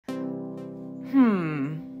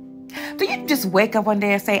Do you just wake up one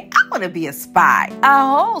day and say, I want to be a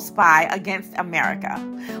whole spy against America?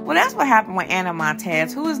 Well, that's what happened with Anna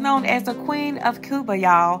Montes, who is known as the Queen of Cuba,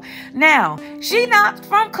 y'all. Now, she not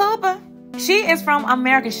from Cuba. She is from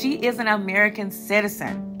America. She is an American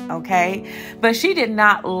citizen, okay? But she did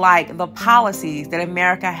not like the policies that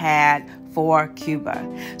America had for Cuba.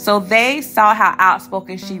 So they saw how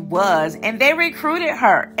outspoken she was and they recruited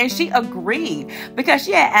her, and she agreed because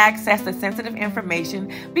she had access to sensitive information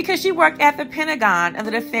because she worked at the Pentagon and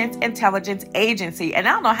the Defense Intelligence Agency. And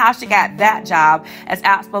I don't know how she got that job, as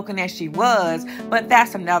outspoken as she was, but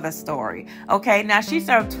that's another story. Okay, now she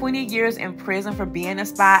served 20 years in prison for being a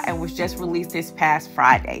spy and was just released this past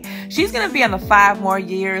Friday. She's going to be on the 5 more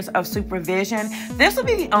years of supervision. This will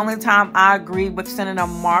be the only time I agree with Senator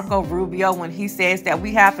Marco Rubio when he says that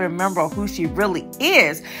we have to remember who she really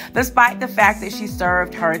is, despite the fact that she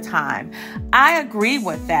served her time. I agree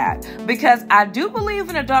with that because I do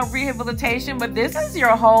believe in adult rehabilitation, but this is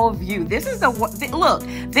your whole view. This is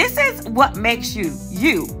this is what makes you,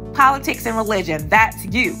 you. Politics and religion, that's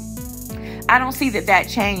you. I don't see that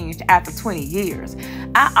changed after 20 years.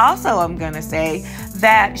 I also am going to say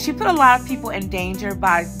that she put a lot of people in danger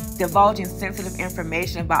by divulging sensitive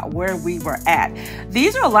information about where we were at.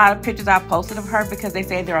 These are a lot of pictures I posted of her because they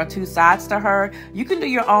say there are 2 sides to her. You can do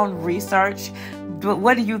your own research, but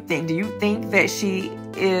what do you think? Do you think that she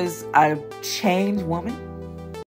is a changed woman?